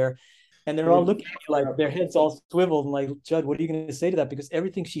entourage were there, and they're all looking at you like their heads all swiveled, and like, Judd, what are you going to say to that? Because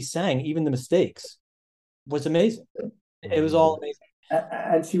everything she sang, even the mistakes, was amazing. It was all amazing.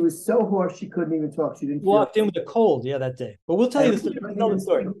 And she was so hoarse she couldn't even talk. She didn't walked in with a cold, that day. But we'll tell you the story. Tell the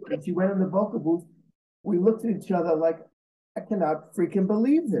story. And she went in the vocal booth. We looked at each other like, I cannot freaking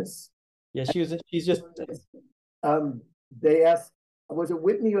believe this. Yeah, she's just. They asked, was it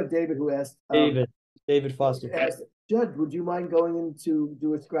Whitney or David who asked? David Foster. Asked, Judd, would you mind going in to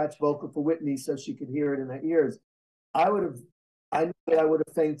do a scratch vocal for Whitney so she could hear it in her ears? I would have I knew that I would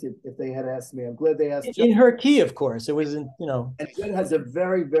have fainted if they had asked me. I'm glad they asked Judd. In her key, of course. It wasn't, you know. And Judd has a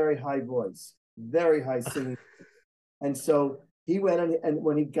very, very high voice, very high singing. And so he went and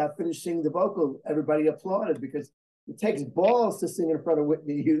when he got finished singing the vocal, everybody applauded because it takes balls to sing in front of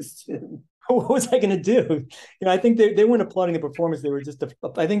Whitney Houston. What was I going to do? You know, I think they weren't applauding the performance. They were just,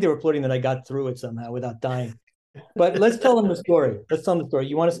 I think they were applauding that I got through it somehow without dying. But let's tell them the story. Let's tell them the story.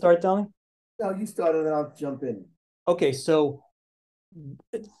 You want to start telling? No, you start and I'll jump in. Okay, so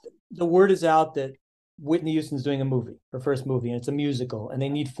the word is out that Whitney Houston's doing a movie, her first movie, and it's a musical, and they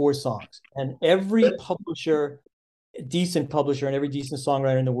need 4 songs. And every publisher, decent publisher, and every decent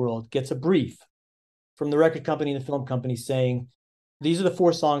songwriter in the world gets a brief from the record company and the film company saying, these are the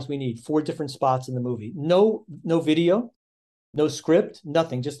 4 songs we need, 4 different spots in the movie. No video, no script,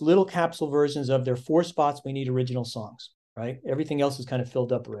 nothing, just little capsule versions of their 4 spots we need original songs, right? Everything else is kind of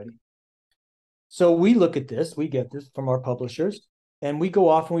filled up already. So we look at this, we get this from our publishers, and we go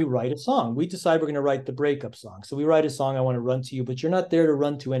off and we write a song. We decide we're going to write the breakup song. So we write a song, I Want to Run to You, but you're not there to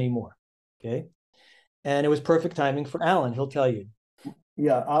run to anymore, okay? And it was perfect timing for Alan, he'll tell you.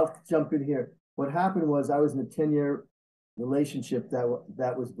 Yeah, I'll jump in here. What happened was I was in a 10-year relationship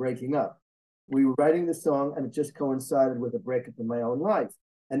that was breaking up. We were writing the song and it just coincided with a breakup in my own life.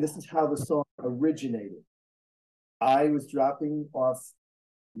 And this is how the song originated. I was dropping off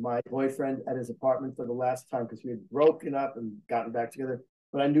my boyfriend at his apartment for the last time because we had broken up and gotten back together.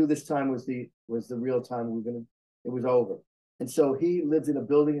 But I knew this time was the real time it was over. And so he lived in a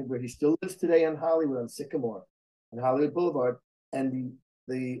building where he still lives today on Hollywood, on Sycamore, on Hollywood Boulevard. And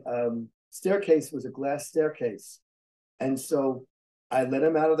the staircase was a glass staircase. And so I let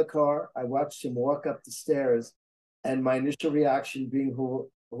him out of the car. I watched him walk up the stairs. And my initial reaction, being who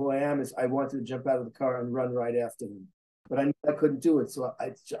I am, is I wanted to jump out of the car and run right after him. But I knew I couldn't do it. So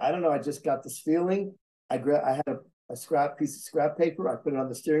I don't know, I just got this feeling. I had a piece of scrap paper. I put it on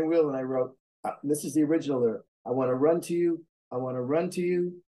the steering wheel and I wrote, this is the original lyric. I want to run to you. I want to run to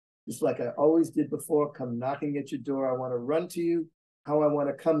you. Just like I always did before, come knocking at your door. I want to run to you. How I want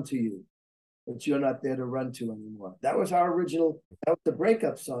to come to you. But you're not there to run to anymore. That was our original, that was the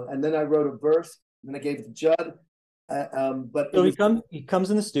breakup song. And then I wrote a verse and I gave it to Judd. But so he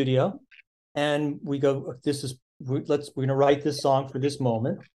comes in the studio and we go, we're going to write this song for this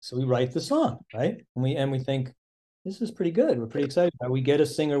moment. So we write the song, right? And we think, this is pretty good. We're pretty excited. We get a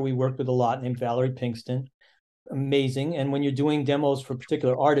singer we worked with a lot named Valerie Pinkston. Amazing. And when you're doing demos for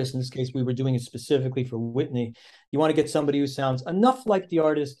particular artists, in this case, we were doing it specifically for Whitney, you want to get somebody who sounds enough like the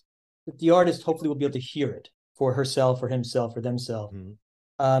artist that the artist hopefully will be able to hear it for herself or himself or themselves.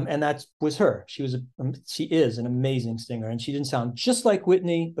 Mm-hmm. And that was her. She is an amazing singer, and she didn't sound just like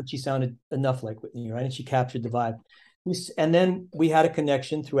Whitney, but she sounded enough like Whitney, right? And she captured the vibe. And then we had a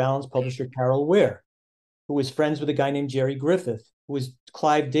connection through Alan's publisher, Carol Ware, who was friends with a guy named Jerry Griffith, who was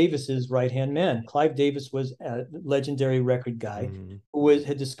Clive Davis's right-hand man. Clive Davis was a legendary record guy who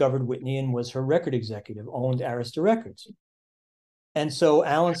had discovered Whitney and was her record executive, owned Arista Records. And so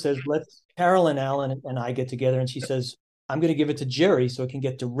Alan says, Carol and Alan and I get together, and she says, I'm going to give it to Jerry so it can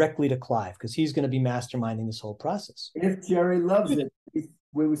get directly to Clive because he's going to be masterminding this whole process. If Jerry loves it,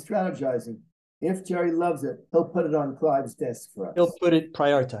 we were strategizing. If Jerry loves it, he'll put it on Clive's desk for us. He'll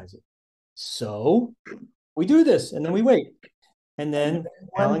prioritize it. So we do this, and then we wait. And then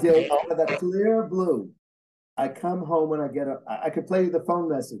one day, out of the clear blue, I come home and I could play you the phone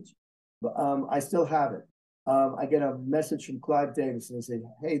message, but I still have it. I get a message from Clive Davis, and he said,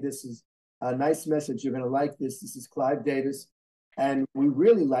 hey, this is a nice message. You're going to like this. This is Clive Davis, and we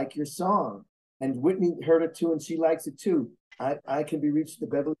really like your song. And Whitney heard it too, and she likes it too. I can be reached at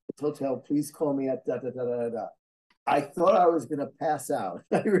the Beverly Hills Hotel. Please call me at da-da-da-da-da. I thought I was going to pass out.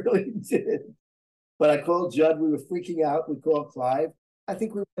 I really did. But I called Judd. We were freaking out. We called Clive. I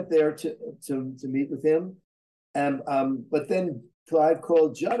think we went there to meet with him. And but then Clive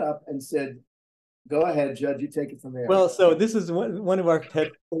called Judd up and said, go ahead, Judd, you take it from there. Well, so this is one of our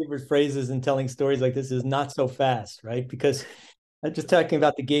pet favorite phrases in telling stories like this is not so fast, right? Because I'm just talking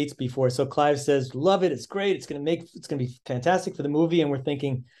about the Gates before. So Clive says, love it. It's great. It's going to be fantastic for the movie. And we're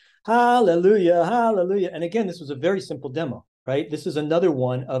thinking, hallelujah, hallelujah. And again, this was a very simple demo, right? This is another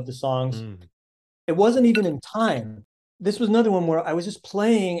one of the songs. It wasn't even in time. This was another one where I was just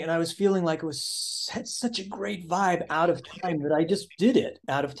playing and I was feeling like it was such a great vibe out of time that I just did it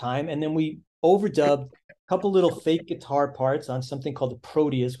out of time. And then we overdubbed a couple little fake guitar parts on something called the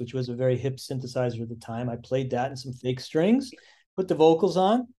Proteus, which was a very hip synthesizer at the time. I played that and some fake strings, put the vocals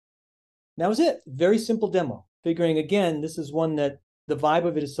on. And that was it. Very simple demo. Figuring, again, this is one that the vibe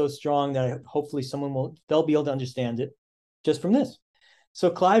of it is so strong that hopefully they'll be able to understand it just from this. So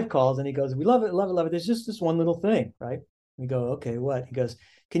Clive calls and he goes, we love it, love it, love it. There's just this one little thing, right? We go, okay, what? He goes,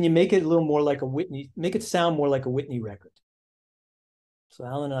 can you make it a little more like a Whitney, make it sound more like a Whitney record? So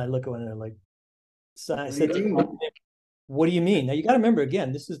Alan and I look at one another like, so I said, what do you mean? Now you got to remember,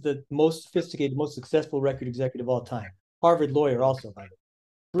 again, this is the most sophisticated, most successful record executive of all time. Harvard lawyer also, by the way.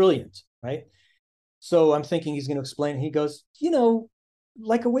 Brilliant, right? So I'm thinking he's going to explain. He goes,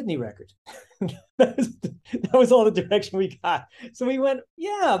 like a Whitney record. that was all the direction we got. So we went,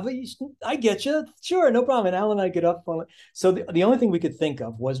 yeah, but I get you. Sure, no problem. And Alan and I get up. So the only thing we could think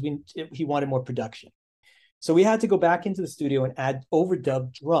of was he wanted more production. So we had to go back into the studio and add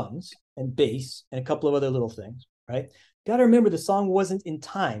overdub drums and bass and a couple of other little things, right? Got to remember the song wasn't in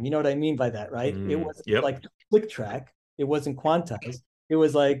time. You know what I mean by that, right? It wasn't like click track. It wasn't quantized. It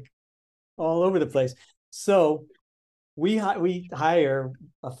was like all over the place. So we hire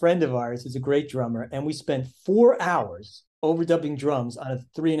a friend of ours who's a great drummer, and we spent 4 hours overdubbing drums on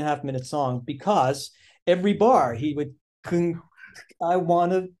a 3.5-minute song because every bar he would, I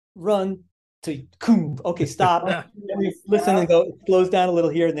want to run to, okay, stop. Then we listen and go, it slows down a little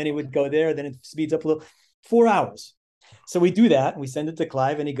here, and then he would go there, then it speeds up a little. 4 hours. So we do that, and we send it to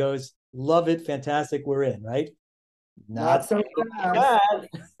Clive, and he goes, love it, fantastic, we're in, right? Not so bad,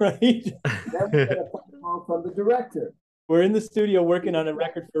 right? Then we get a phone call from the director. We're in the studio working on a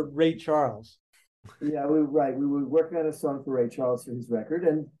record for Ray Charles. Yeah, we were working on a song for Ray Charles for his record,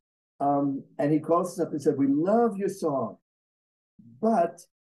 and he calls us up and said, "We love your song, but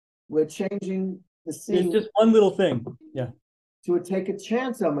we're changing the scene." It's just one little thing, yeah. To take a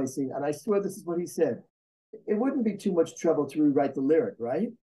chance on my scene, and I swear this is what he said. It wouldn't be too much trouble to rewrite the lyric, right?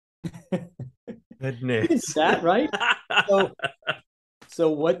 Goodness. That right? So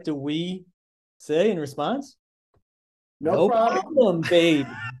what do we say in response? No problem, babe.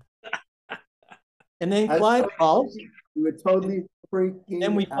 And then Clive calls. We were totally freaking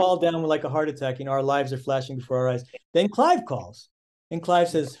Then we fall down with like a heart attack. Our lives are flashing before our eyes. Then Clive calls. And Clive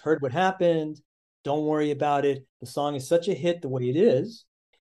says, heard what happened. Don't worry about it. The song is such a hit the way it is.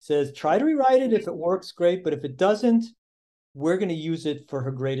 Says, try to rewrite it. If it works, great. But if it doesn't, we're going to use it for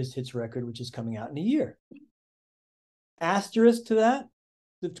her greatest hits record, which is coming out in a year. Asterisk to that,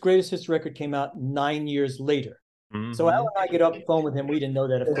 the greatest hits record came out 9 years later. Mm-hmm. So Al and I get off the phone with him. We didn't know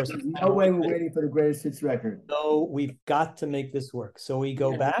that, of course. There's no way we're waiting for the greatest hits record. So we've got to make this work. So we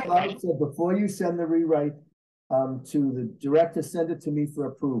go back. So before you send the rewrite to the director, send it to me for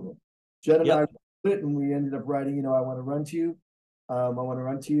approval. Jen and I wrote it, and we ended up writing, I want to run to you. I want to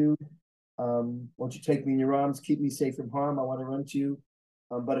run to you. Won't you take me in your arms? Keep me safe from harm. I want to run to you.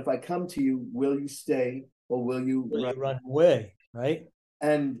 But if I come to you, will you stay or will you run away? Right.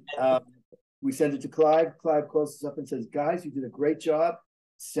 And we send it to Clive. Clive calls us up and says, guys, you did a great job.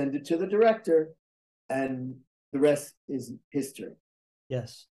 Send it to the director. And the rest is history.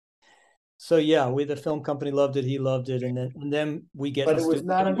 Yes. So the film company loved it. He loved it. And then we get. But it was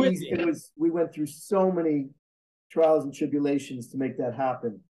not an easy. We went through so many trials and tribulations to make that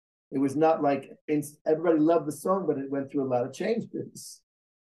happen. It was not like everybody loved the song, but it went through a lot of changes.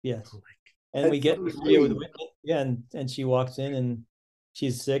 Yes. And we get with Whitney. Yeah, and she walks in and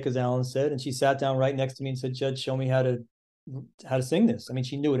she's sick, as Alan said, and she sat down right next to me and said, Judge, show me how to sing this. I mean,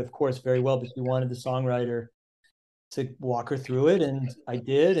 she knew it, of course, very well, but she wanted the songwriter to walk her through it, and I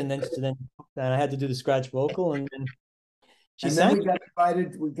did, and then I had to do the scratch vocal, and then she sang. Then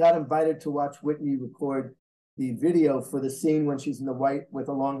we got invited to watch Whitney record the video for the scene when she's in the white with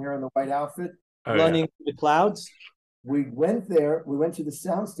the long hair and the white outfit, running through the clouds. We went there. We went to the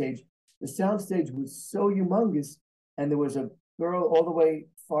soundstage. The soundstage was so humongous, and there was a girl all the way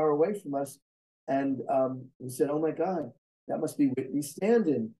far away from us, and we said, "Oh my God, that must be Whitney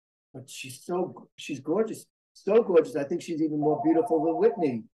Stand-in." But she's gorgeous, so gorgeous. I think she's even more beautiful than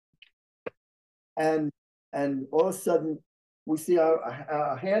Whitney. And all of a sudden, we see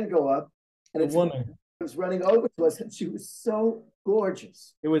our hand go up, and it's a woman was running over to us, and she was so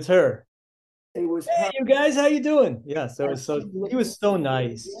gorgeous. It was her. It was. Hey, you guys, how you doing? Yeah, he was so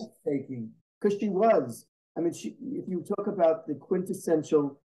nice. Because she was. I mean, if you talk about the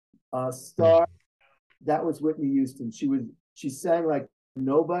quintessential star, that was Whitney Houston. She sang like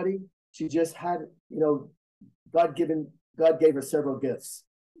nobody. She just had, God gave her several gifts,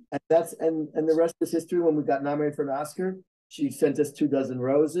 and the rest is history. When we got nominated for an Oscar, she sent us 2 dozen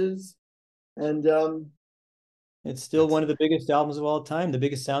roses. And it's still one of the biggest albums of all time, the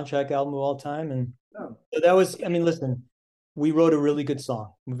biggest soundtrack album of all time. And so that was, listen, we wrote a really good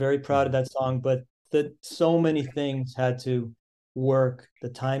song. I'm very proud of that song, but so many things had to work. The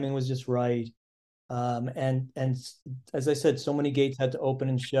timing was just right. And as I said, so many gates had to open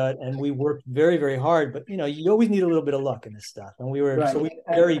and shut, and we worked very, very hard, but you always need a little bit of luck in this stuff. And we were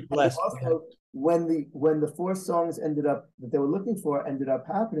very blessed. when the four songs ended up that they were looking for ended up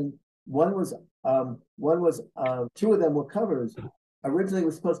happening, two of them were covers. Originally, it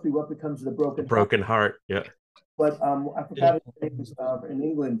was supposed to be "What Becomes of the Broken Broken Heart. Yeah. But I forgot his name was in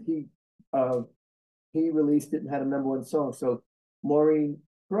England. He released it and had a #1 song. So Maureen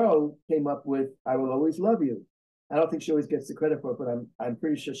Crowe came up with "I Will Always Love You." I don't think she always gets the credit for it, but I'm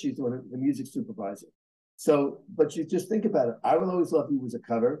pretty sure she's the music supervisor. So, but you just think about it. "I Will Always Love You" was a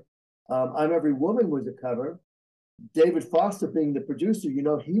cover. "I'm Every Woman" was a cover. David Foster being the producer,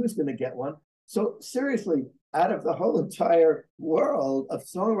 he was going to get one. So seriously, out of the whole entire world of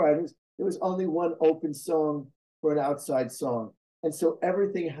songwriters, there was only one open song for an outside song. And so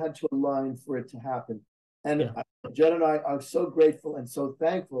everything had to align for it to happen. And Yeah. Jen and I are so grateful and so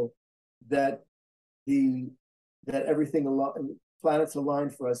thankful that everything planets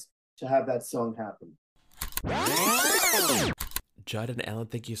aligned for us to have that song happen. Judd and Alan,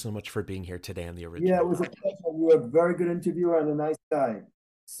 thank you so much for being here today on The Original. Yeah, it was a pleasure. You were a very good interviewer and a nice guy.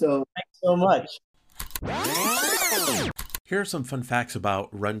 So Thanks so much. Here are some fun facts about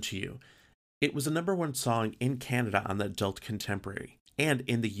Run to You. It was a #1 song in Canada on the Adult Contemporary. And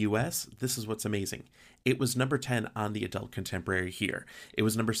in the US, this is what's amazing. It was #10 on the Adult Contemporary here. It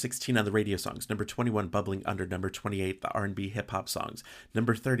was #16 on the radio songs, #21 bubbling under, #28 the R&B hip hop songs,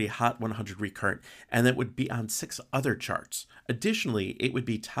 #30 Hot 100 recurrent, and it would be on 6 other charts. Additionally, it would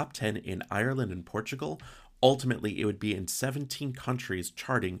be top 10 in Ireland and Portugal. Ultimately, it would be in 17 countries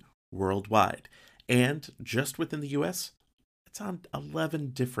charting worldwide. And just within the US, it's on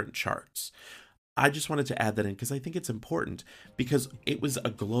 11 different charts. I just wanted to add that in because I think it's important because it was a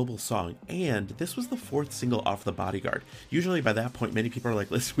global song and this was the 4th single off The Bodyguard. Usually by that point, many people are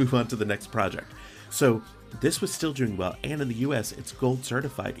like, let's move on to the next project. So this was still doing well. And in the US, it's gold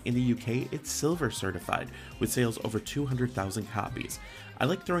certified. In the UK, it's silver certified with sales over 200,000 copies. I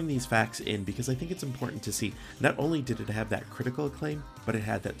like throwing these facts in because I think it's important to see not only did it have that critical acclaim, but it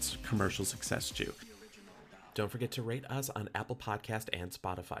had that commercial success too. Don't forget to rate us on Apple Podcast and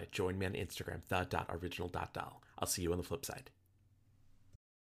Spotify. Join me on Instagram, the.original.doll. I'll see you on the flip side.